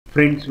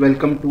Friends,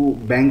 welcome to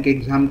Bank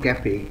Exam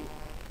Cafe,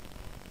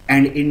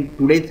 and in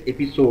today's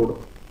episode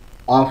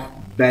of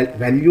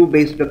value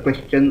based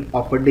question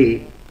of a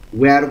day,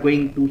 we are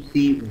going to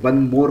see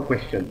one more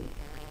question.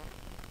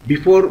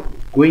 Before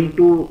going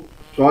to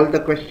solve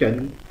the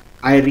question,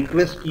 I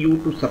request you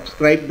to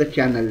subscribe the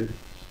channel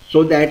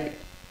so that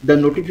the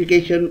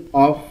notification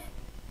of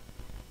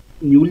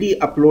newly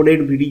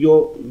uploaded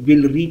video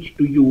will reach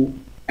to you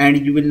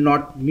and you will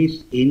not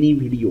miss any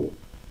video.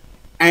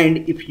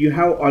 And if you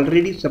have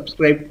already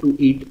subscribed to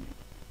it,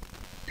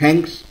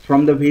 thanks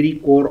from the very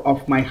core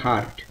of my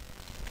heart.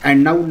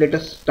 And now let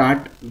us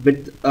start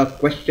with a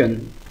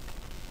question.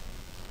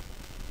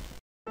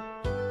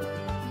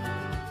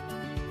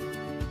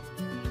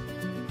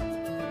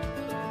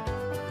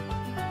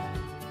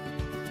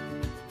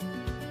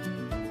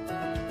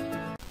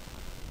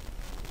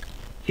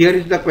 Here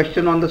is the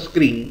question on the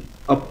screen.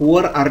 A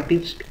poor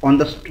artist on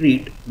the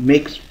street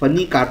makes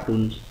funny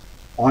cartoons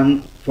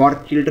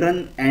for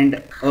children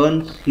and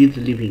earns his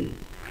living.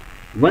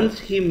 Once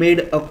he made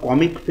a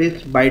comic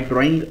face by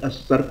drawing a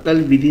circle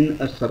within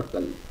a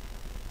circle.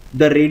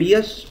 The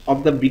radius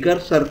of the bigger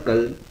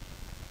circle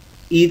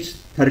is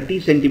 30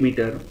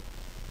 centimeter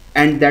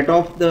and that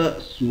of the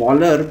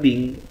smaller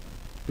being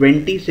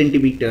 20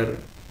 centimeter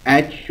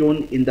as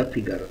shown in the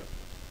figure.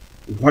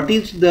 What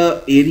is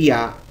the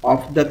area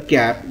of the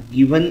cap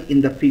given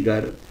in the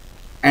figure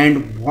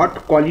and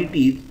what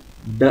qualities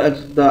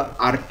does the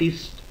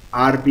artist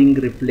are being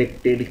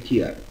reflected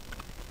here?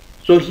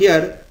 So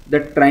here the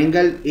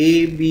triangle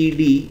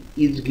ABD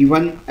is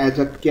given as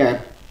a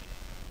cap.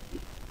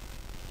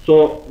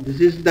 So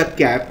this is the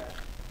cap,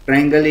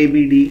 triangle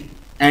ABD,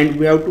 and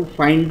we have to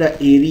find the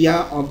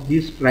area of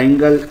this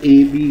triangle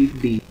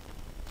ABD.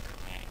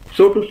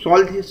 So to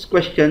solve this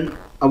question,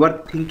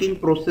 our thinking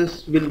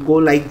process will go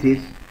like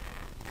this.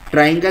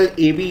 Triangle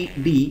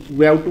ABD,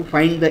 we have to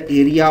find the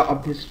area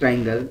of this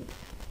triangle,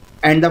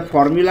 and the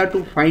formula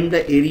to find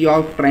the area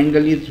of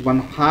triangle is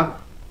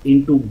 1/2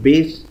 into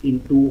base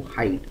into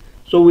height.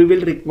 So we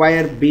will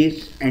require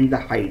base and the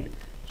height.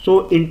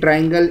 So in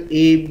triangle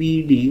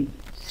ABD,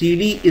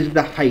 CD is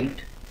the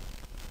height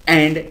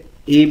and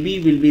AB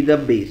will be the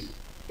base.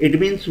 It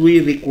means we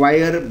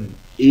require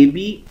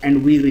AB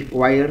and we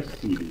require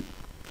CD.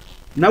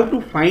 Now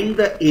to find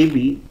the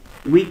AB,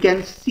 we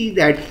can see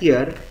that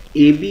here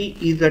AB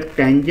is a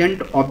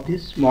tangent of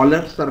this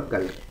smaller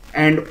circle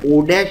and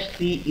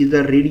O'C is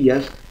a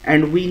radius,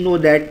 and we know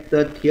that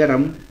the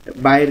theorem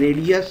by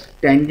radius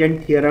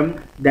tangent theorem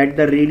that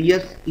the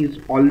radius is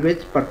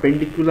always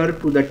perpendicular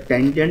to the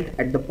tangent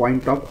at the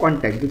point of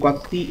contact,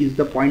 because C is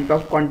the point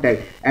of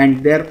contact,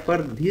 and therefore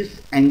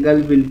this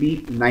angle will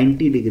be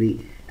 90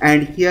 degree.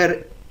 And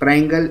here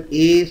triangle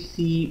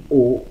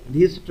ACO,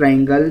 this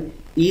triangle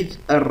is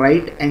a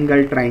right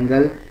angle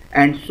triangle,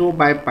 and so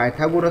by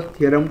Pythagoras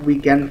theorem we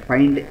can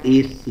find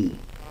AC.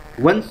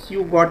 Once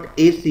you got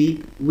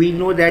AC, we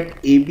know that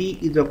AB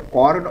is a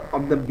chord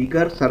of the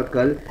bigger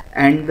circle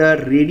and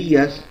the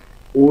radius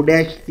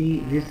O'C,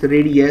 this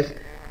radius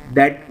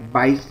that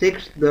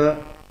bisects the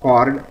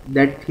chord,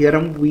 that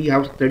theorem we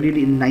have studied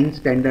in 9th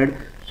standard.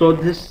 So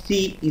this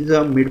C is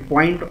a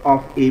midpoint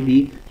of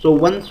AB. So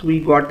once we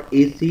got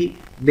AC,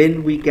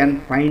 then we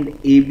can find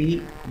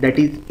AB, that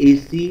is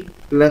AC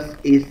plus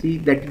AC,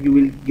 that you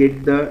will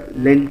get the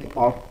length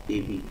of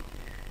AB.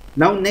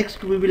 Now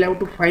next we will have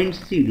to find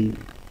CD.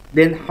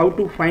 Then how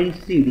to find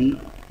CD?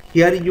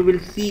 Here you will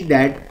see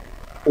that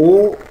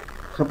O,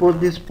 suppose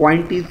this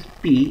point is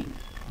P,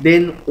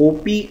 then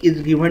OP is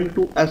given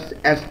to us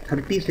as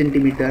 30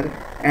 centimeter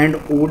and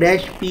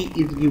O'P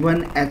is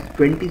given as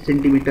 20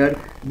 centimeter,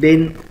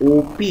 then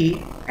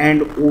OP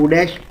and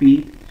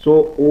O'P.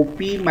 So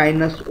OP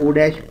minus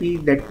O'P,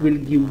 that will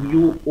give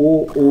you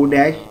OO'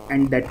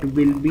 and that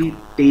will be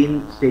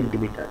 10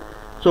 centimeter.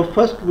 So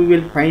first we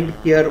will find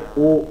here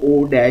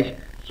OO'.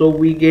 So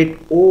we get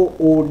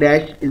OO'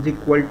 is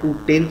equal to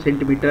 10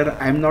 centimeter.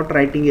 I am not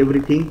writing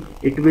everything.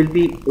 It will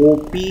be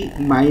OP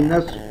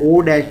minus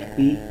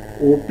O'P.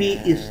 OP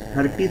is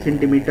 30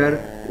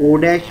 centimeter.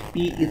 O'P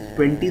is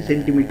 20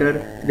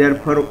 centimeter.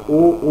 Therefore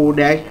OO'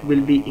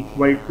 will be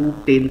equal to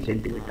 10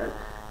 centimeter.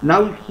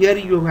 Now here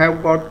you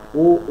have got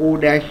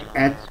OO'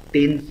 as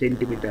 10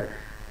 centimeter.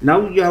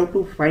 Now you have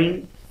to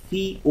find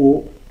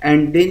CO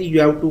and then you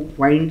have to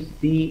find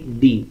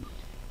CD.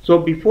 So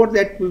before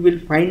that we will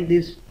find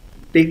this.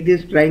 Take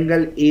this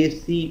triangle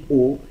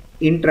ACO.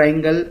 In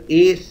triangle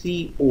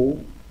ACO,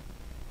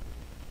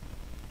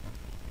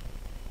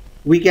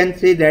 we can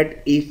say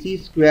that AC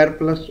square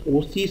plus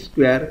OC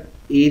square,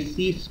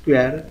 AC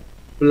square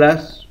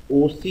plus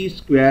OC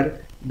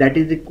square, that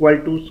is equal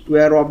to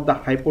square of the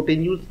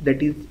hypotenuse,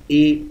 that is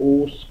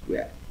AO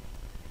square.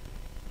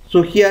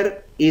 So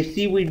here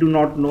AC we do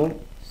not know,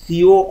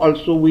 CO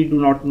also we do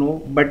not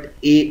know, but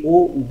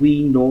AO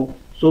we know.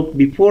 So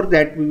before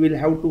that we will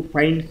have to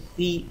find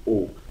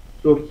CO.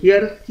 So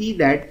here see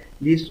that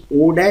this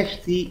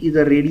O'C is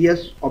a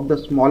radius of the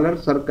smaller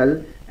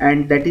circle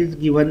and that is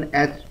given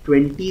as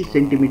 20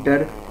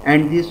 centimeter,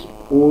 and this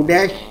O'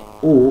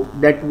 CO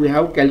that we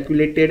have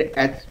calculated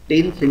as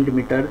 10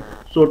 centimeter.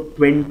 So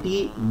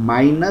 20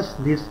 minus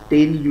this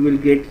 10 you will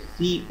get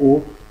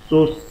CO.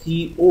 So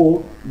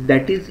CO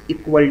that is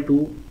equal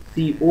to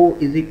CO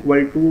is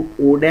equal to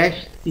O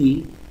dash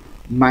C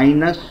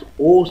minus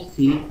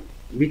OC,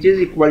 which is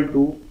equal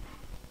to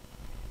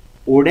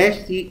O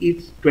dash C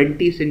is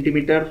 20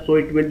 centimeter, so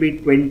it will be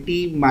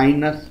 20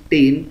 minus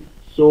 10.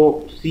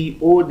 So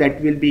CO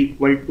that will be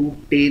equal to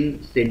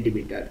 10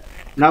 centimeter.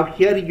 Now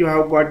here you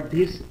have got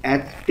this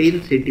as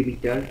 10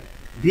 centimeter.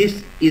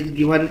 This is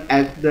given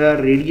as the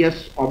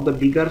radius of the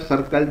bigger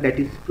circle, that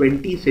is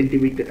 20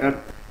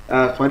 centimeter.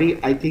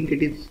 I think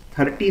it is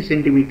 30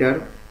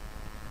 centimeter.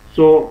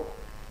 So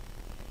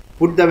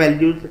put the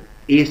values.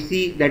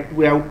 AC that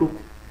we have to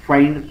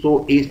find,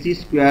 so AC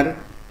square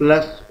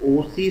plus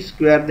OC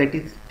square, that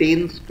is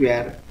 10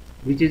 square,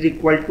 which is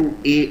equal to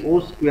AO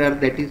square,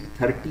 that is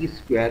 30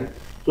 square.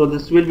 So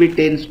this will be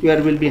 10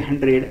 square will be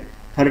 100,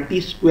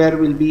 30 square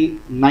will be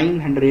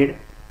 900.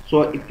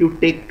 So if you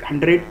take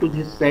 100 to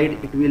this side,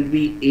 it will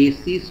be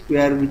AC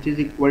square, which is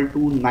equal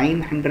to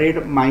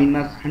 900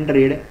 minus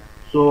 100.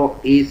 So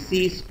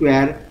AC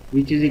square,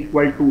 which is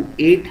equal to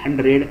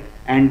 800,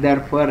 and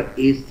therefore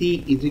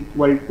AC is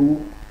equal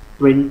to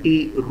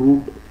 20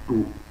 root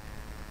 2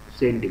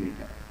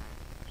 centimeter.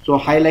 So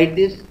highlight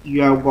this,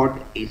 you have got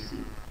AC.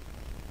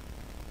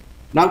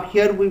 Now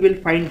here we will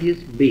find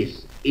his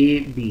base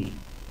AB.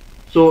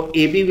 So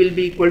AB will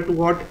be equal to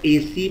what?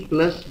 AC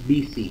plus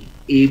BC.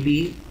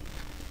 AB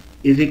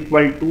is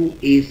equal to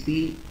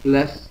AC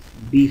plus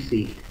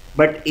BC.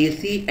 But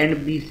AC and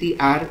BC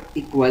are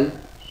equal.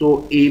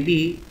 So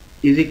AB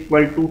is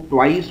equal to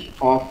twice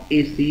of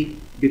AC,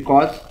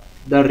 because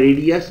the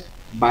radius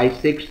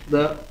bisects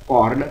the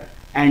chord,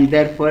 and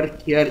therefore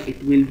here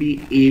it will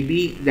be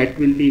AB that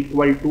will be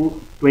equal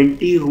to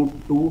 20 root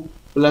 2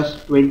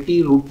 plus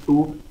 20 root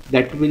 2,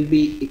 that will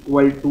be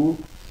equal to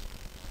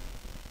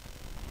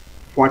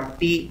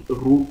 40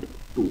 root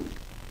 2.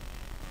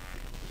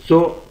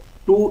 So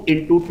 2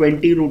 into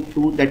 20 root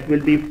 2, that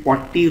will be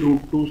 40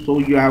 root 2. So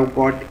you have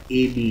got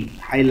AB.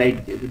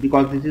 Highlight this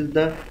because this is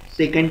the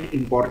second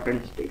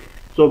important step.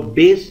 So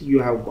base you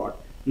have got.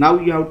 Now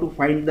you have to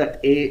find the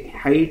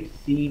height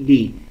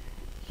CD.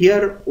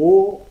 Here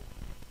OD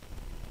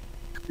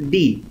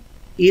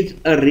is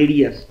a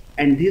radius,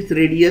 and this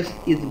radius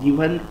is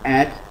given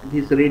as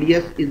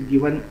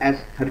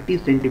 30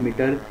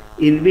 centimeter,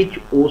 in which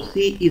OC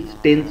is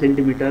 10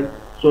 centimeter.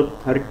 So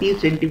 30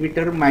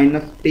 centimeter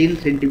minus 10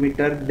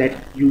 centimeter, that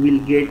you will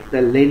get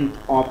the length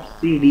of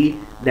CD,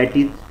 that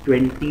is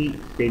 20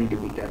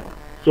 centimeter.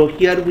 So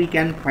here we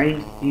can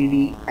find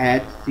CD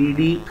as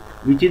CD,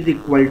 which is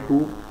equal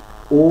to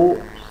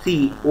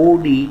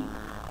OD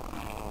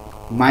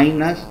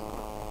minus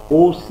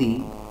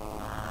OC,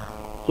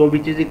 so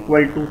which is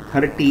equal to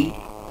 30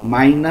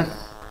 minus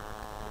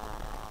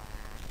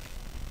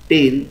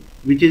 10,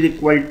 which is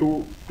equal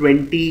to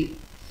 20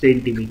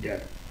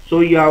 centimeter.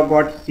 So you have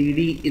got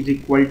CD is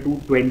equal to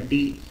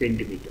 20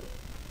 centimeter.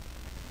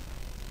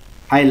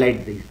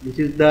 Highlight this. This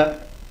is the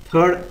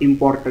third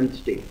important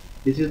step.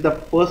 This is the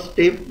first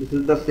step, this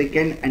is the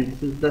second, and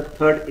this is the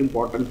third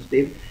important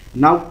step.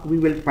 Now we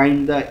will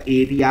find the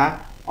area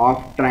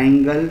of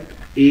triangle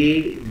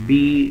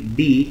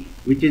ABD,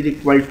 which is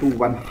equal to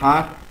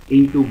 1/2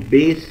 into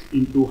base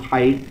into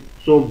height.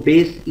 So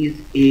base is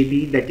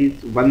AB, that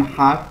is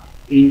 1/2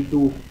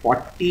 into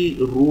 40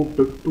 root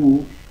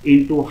 2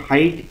 into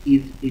height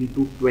is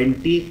into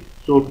 20.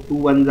 So 2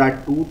 1s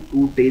are 2,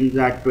 2 10s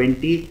are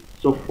 20.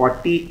 So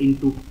 40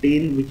 into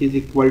 10, which is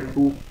equal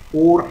to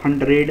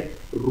 400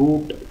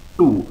 root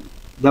 2.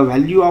 The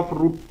value of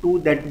root 2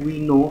 that we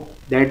know,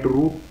 that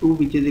root 2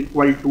 which is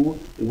equal to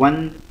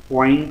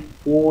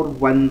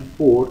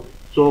 1.414.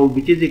 So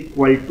which is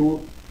equal to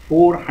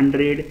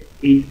 400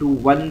 into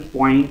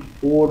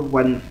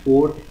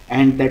 1.414,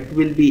 and that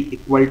will be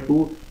equal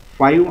to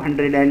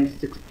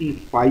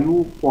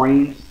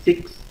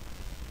 565.6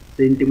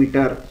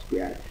 centimeter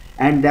square,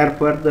 and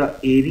therefore the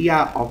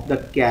area of the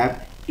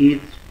cap is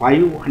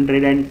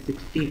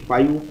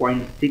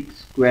 565.6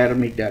 square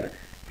meter.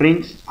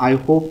 Friends, I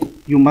hope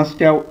you must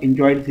have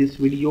enjoyed this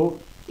video.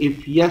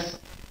 If yes,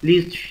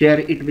 please share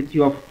it with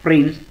your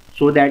friends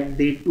so that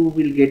they too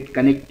will get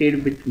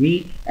connected with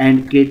me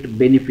and get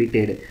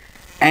benefited.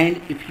 And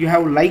if you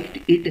have liked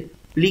it,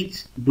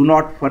 please do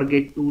not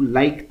forget to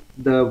like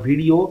the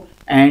video,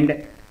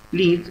 and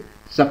please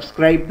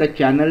subscribe the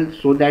channel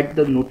so that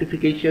the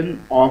notification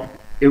of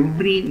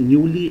every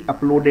newly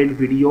uploaded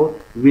video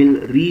will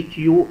reach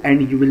you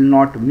and you will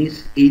not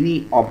miss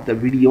any of the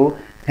video.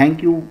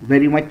 Thank you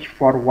very much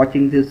for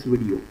watching this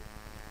video.